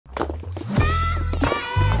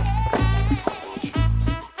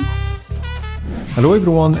Hello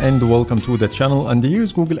everyone and welcome to the channel, and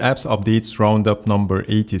here's Google Apps Updates Roundup number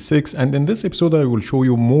 86, and in this episode I will show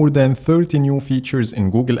you more than 30 new features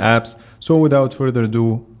in Google Apps. So without further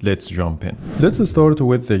ado, let's jump in. Let's start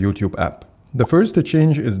with the YouTube app. The first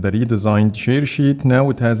change is the redesigned share sheet. Now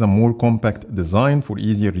it has a more compact design for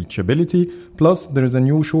easier reachability, plus there is a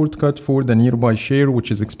new shortcut for the nearby share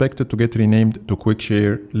which is expected to get renamed to quick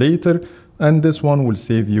share later, and this one will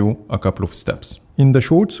save you a couple of steps. In the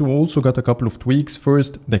shorts, we also got a couple of tweaks.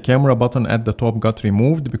 First, the camera button at the top got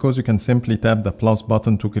removed because you can simply tap the plus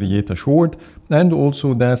button to create a short, and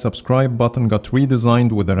also the subscribe button got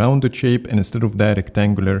redesigned with a rounded shape instead of the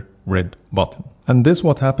rectangular red button. And this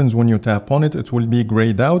what happens when you tap on it. It will be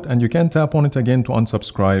grayed out and you can tap on it again to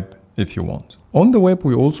unsubscribe if you want. On the web,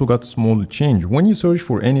 we also got small change. When you search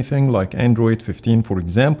for anything like Android 15 for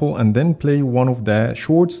example, and then play one of the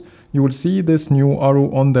shorts, you will see this new arrow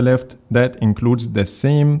on the left that includes the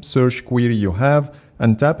same search query you have,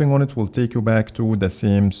 and tapping on it will take you back to the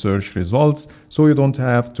same search results, so you don't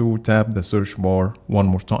have to tap the search bar one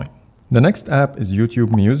more time. The next app is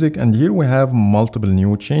YouTube Music, and here we have multiple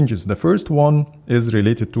new changes. The first one is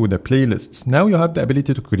related to the playlists. Now you have the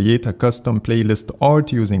ability to create a custom playlist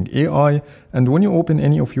art using AI, and when you open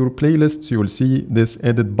any of your playlists, you will see this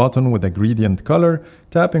edit button with a gradient color.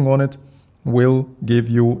 Tapping on it will give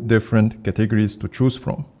you different categories to choose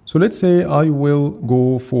from. So let's say I will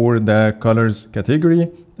go for the colors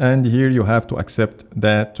category, and here you have to accept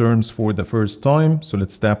the terms for the first time. So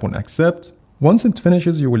let's tap on accept. Once it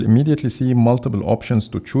finishes, you will immediately see multiple options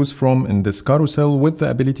to choose from in this carousel, with the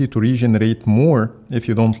ability to regenerate more if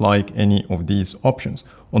you don't like any of these options.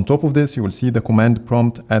 On top of this, you will see the command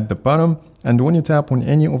prompt at the bottom, and when you tap on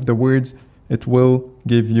any of the words, it will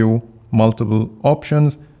give you multiple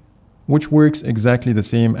options, which works exactly the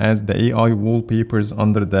same as the AI wallpapers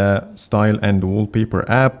under the Style and Wallpaper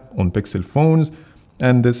app on Pixel phones.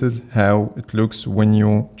 And this is how it looks when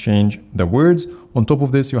you change the words. On top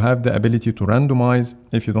of this, you have the ability to randomize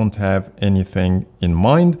if you don't have anything in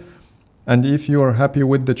mind. And if you are happy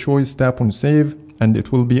with the choice, tap on save, and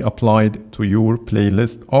it will be applied to your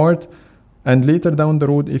playlist art. And later down the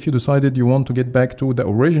road, if you decided you want to get back to the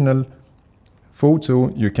original photo,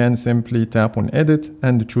 you can simply tap on edit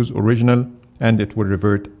and choose original, and it will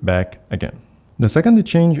revert back again. The second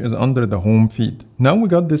change is under the home feed. Now we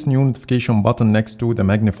got this new notification button next to the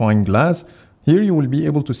magnifying glass. Here you will be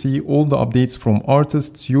able to see all the updates from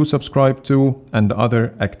artists you subscribe to and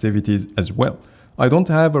other activities as well. I don't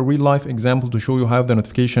have a real life example to show you how the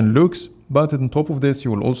notification looks, but on top of this,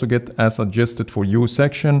 you will also get a suggested for you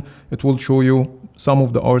section. It will show you some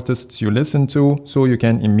of the artists you listen to, so you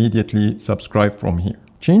can immediately subscribe from here.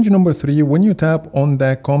 Change number 3, when you tap on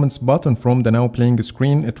the comments button from the now playing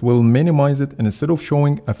screen, it will minimize it, and instead of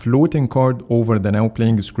showing a floating card over the now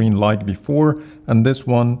playing screen like before, and this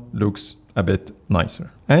one looks a bit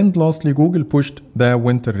nicer. And lastly, Google pushed the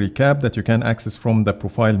winter recap that you can access from the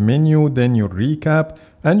profile menu, then your recap,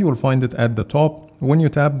 and you will find it at the top. When you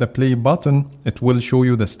tap the play button, it will show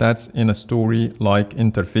you the stats in a story-like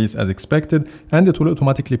interface as expected, and it will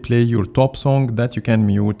automatically play your top song that you can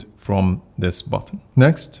mute from this button.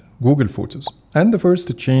 Next, Google Photos. And the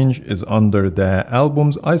first change is under the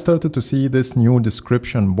albums. I started to see this new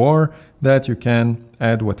description bar that you can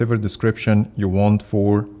add whatever description you want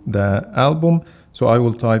for the album. So I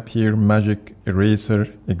will type here Magic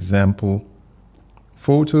Eraser example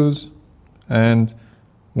photos, and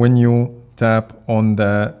when you tap on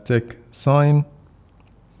the tick sign,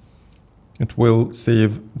 it will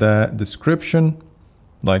save the description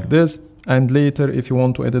like this. And later, if you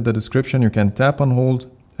want to edit the description, you can tap and hold,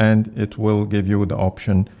 and it will give you the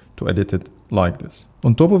option to edit it like this.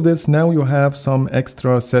 On top of this, now you have some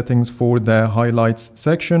extra settings for the highlights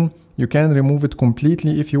section. You can remove it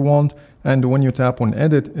completely if you want, and when you tap on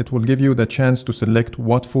edit, it will give you the chance to select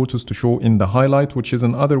what photos to show in the highlight, which is,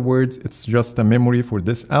 in other words, it's just a memory for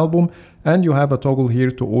this album, and you have a toggle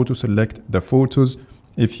here to auto select the photos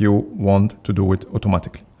if you want to do it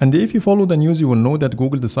automatically. And if you follow the news, you will know that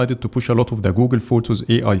Google decided to push a lot of the Google Photos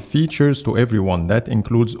AI features to everyone. That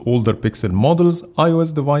includes older Pixel models,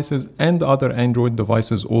 iOS devices, and other Android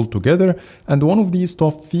devices altogether. And one of these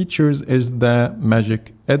top features is the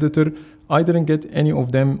Magic Editor. I didn't get any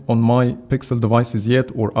of them on my Pixel devices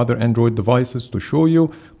yet or other Android devices to show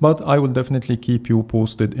you, but I will definitely keep you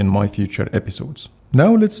posted in my future episodes.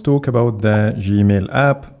 Now let's talk about the Gmail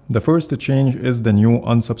app. The first change is the new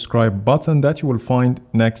unsubscribe button that you will find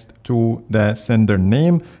next to the sender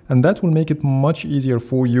name, and that will make it much easier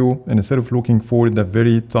for you, and instead of looking for the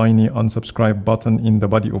very tiny unsubscribe button in the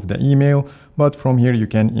body of the email, but from here you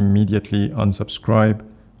can immediately unsubscribe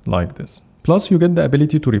like this. Plus, you get the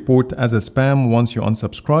ability to report as a spam once you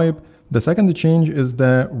unsubscribe. The second change is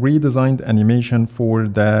the redesigned animation for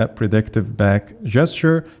the predictive back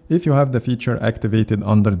gesture if you have the feature activated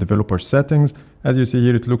under developer settings. As you see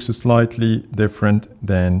here, it looks slightly different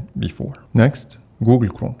than before. Next, Google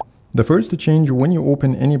Chrome. The first change, when you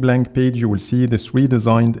open any blank page, you will see this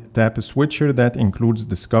redesigned tab switcher that includes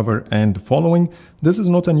Discover and Following. This is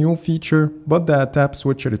not a new feature, but the tab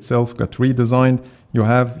switcher itself got redesigned. You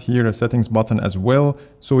have here a settings button as well,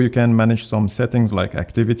 so you can manage some settings like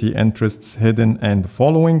activity, interests, hidden, and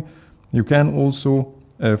following. You can also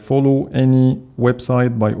follow any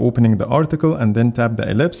website by opening the article and then tap the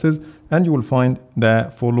ellipses, and you will find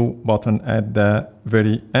the follow button at the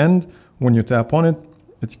very end. When you tap on it,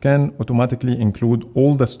 it can automatically include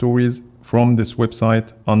all the stories from this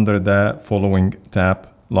website under the following tab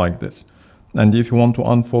like this. And if you want to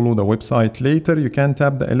unfollow the website later, you can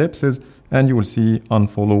tap the ellipses and you will see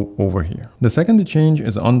unfollow over here. The second change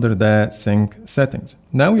is under the sync settings.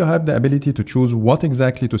 Now you have the ability to choose what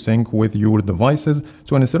exactly to sync with your devices.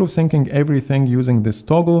 So instead of syncing everything using this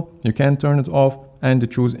toggle, you can turn it off and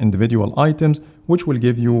choose individual items, which will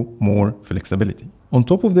give you more flexibility. On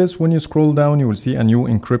top of this, when you scroll down, you will see a new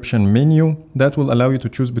encryption menu that will allow you to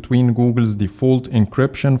choose between Google's default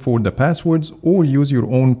encryption for the passwords or use your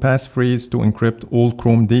own passphrase to encrypt all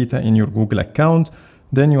Chrome data in your Google account.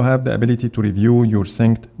 Then you have the ability to review your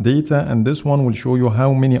synced data, and this one will show you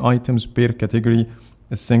how many items per category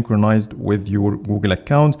is synchronized with your Google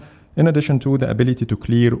account, in addition to the ability to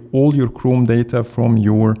clear all your Chrome data from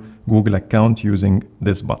your Google account using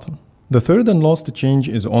this button. The third and last change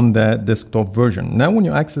is on the desktop version. Now when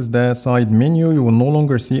you access the side menu, you will no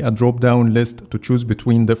longer see a drop-down list to choose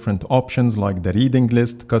between different options like the reading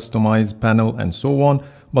list, customize panel, and so on.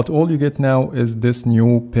 But all you get now is this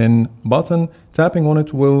new pin button. Tapping on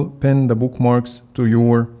it will pin the bookmarks to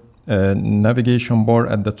your navigation bar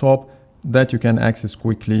at the top that you can access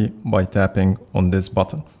quickly by tapping on this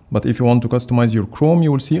button. But if you want to customize your Chrome,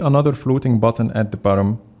 you will see another floating button at the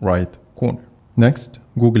bottom right corner. Next,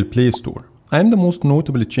 Google Play Store. And the most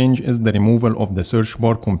notable change is the removal of the search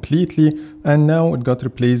bar completely, and now it got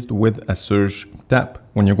replaced with a search tab.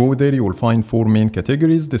 When you go there, you will find 4 main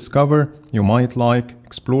categories: Discover, You Might Like,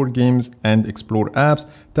 Explore Games, and Explore Apps.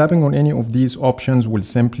 Tapping on any of these options will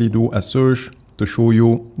simply do a search to show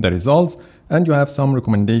you the results, and you have some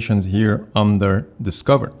recommendations here under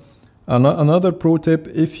Discover. Another pro tip,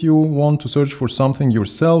 if you want to search for something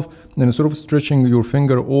yourself, then instead of stretching your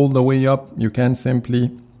finger all the way up, you can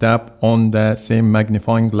simply tap on the same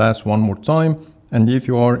magnifying glass one more time. And if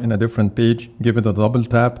you are in a different page, give it a double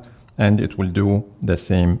tap and it will do the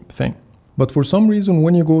same thing. But for some reason,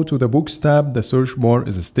 when you go to the Books tab, the search bar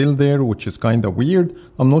is still there, which is kind of weird.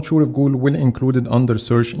 I'm not sure if Google will include it under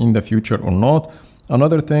search in the future or not.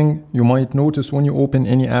 Another thing you might notice, when you open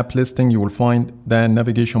any app listing, you will find the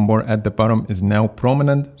navigation bar at the bottom is now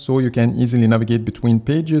prominent, so you can easily navigate between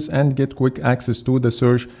pages and get quick access to the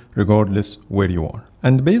search regardless where you are.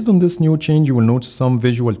 And based on this new change, you will notice some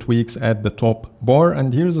visual tweaks at the top bar,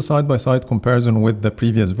 and here's a side-by-side comparison with the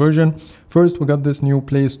previous version. First, we got this new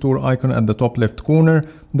Play Store icon at the top left corner.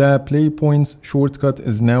 The Play Points shortcut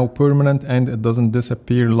is now permanent and it doesn't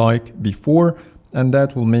disappear like before, and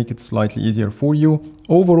that will make it slightly easier for you.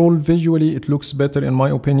 Overall, visually, it looks better in my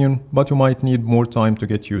opinion, but you might need more time to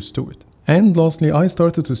get used to it. And lastly, I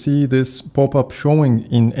started to see this pop-up showing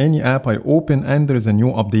in any app I open, and there is a new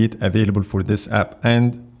update available for this app,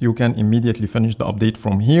 and you can immediately finish the update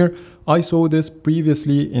from here. I saw this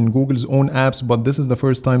previously in Google's own apps, but this is the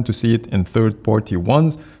first time to see it in third-party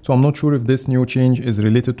ones. So I'm not sure if this new change is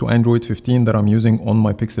related to Android 15 that I'm using on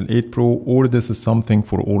my Pixel 8 Pro, or this is something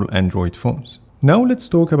for all Android phones. Now let's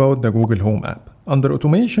talk about the Google Home app. Under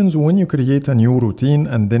automations, when you create a new routine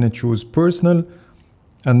and then choose personal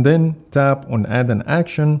and then tap on add an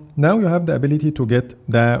action, now you have the ability to get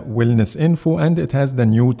the wellness info, and it has the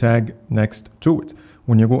new tag next to it.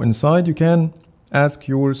 When you go inside, you can ask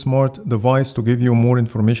your smart device to give you more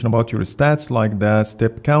information about your stats like the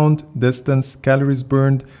step count, distance, calories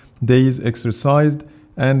burned, days exercised,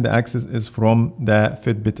 and the access is from the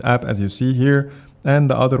Fitbit app as you see here. And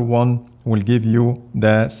the other one will give you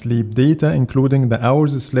the sleep data, including the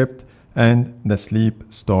hours slept and the sleep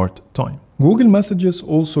start time. Google Messages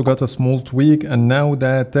also got a small tweak, and now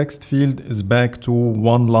the text field is back to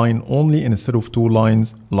 1 line only instead of 2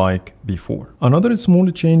 lines like before. Another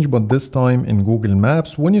small change, but this time in Google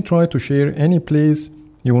Maps, when you try to share any place,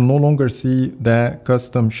 you will no longer see the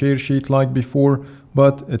custom share sheet like before,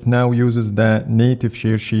 but it now uses the native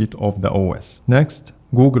share sheet of the OS. Next,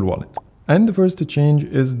 Google Wallet. And the first change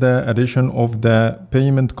is the addition of the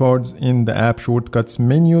payment cards in the app shortcuts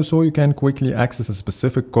menu, so you can quickly access a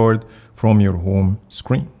specific card from your home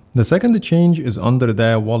screen. The second change is under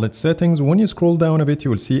the wallet settings. When you scroll down a bit,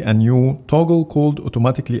 you will see a new toggle called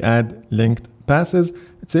automatically add linked passes.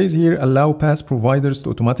 It says here, allow pass providers to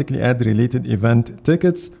automatically add related event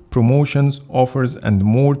tickets, promotions, offers, and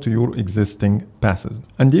more to your existing passes.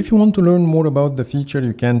 And if you want to learn more about the feature,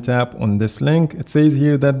 you can tap on this link. It says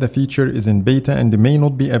here that the feature is in beta and may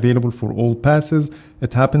not be available for all passes.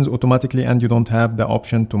 It happens automatically and you don't have the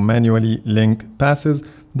option to manually link passes.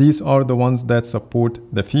 These are the ones that support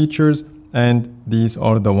the features and these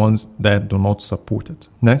are the ones that do not support it.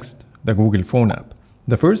 Next, the Google Phone app.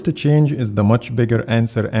 The first change is the much bigger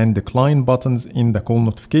answer and decline buttons in the call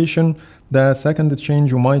notification. The second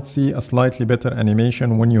change, you might see a slightly better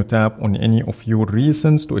animation when you tap on any of your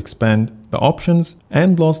recents to expand the options.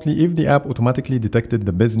 And lastly, if the app automatically detected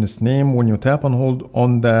the business name, when you tap and hold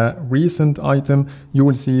on the recent item, you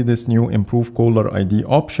will see this new improve caller ID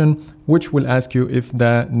option, which will ask you if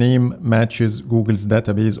the name matches Google's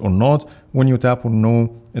database or not. When you tap on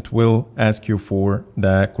no, it will ask you for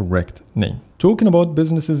the correct name. Talking about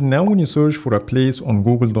businesses, now when you search for a place on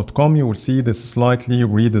google.com, you will see this slightly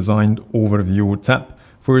redesigned overview tab.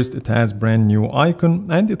 First, it has brand new icon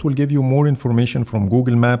and it will give you more information from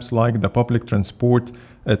Google Maps like the public transport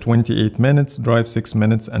 28 minutes, drive 6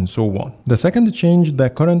 minutes, and so on. The second change, the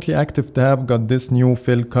currently active tab got this new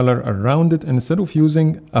fill color around it instead of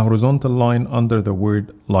using a horizontal line under the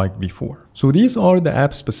word like before. So these are the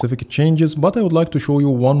app specific changes, but I would like to show you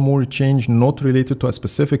one more change not related to a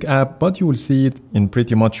specific app, but you will see it in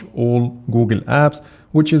pretty much all Google apps,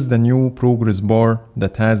 which is the new progress bar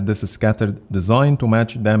that has this scattered design to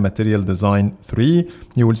match the material design 3.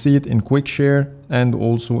 You will see it in Quick Share and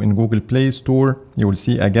also in Google Play Store. You will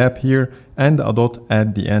see a gap here and a dot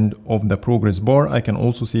at the end of the progress bar. I can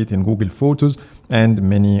also see it in Google Photos and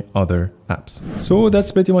many other apps. So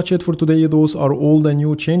that's pretty much it for today. Those are all the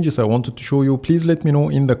new changes I wanted to show you. Please let me know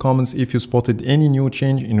in the comments if you spotted any new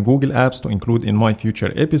change in Google Apps to include in my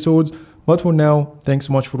future episodes. But for now, thanks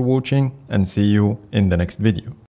so much for watching and see you in the next video.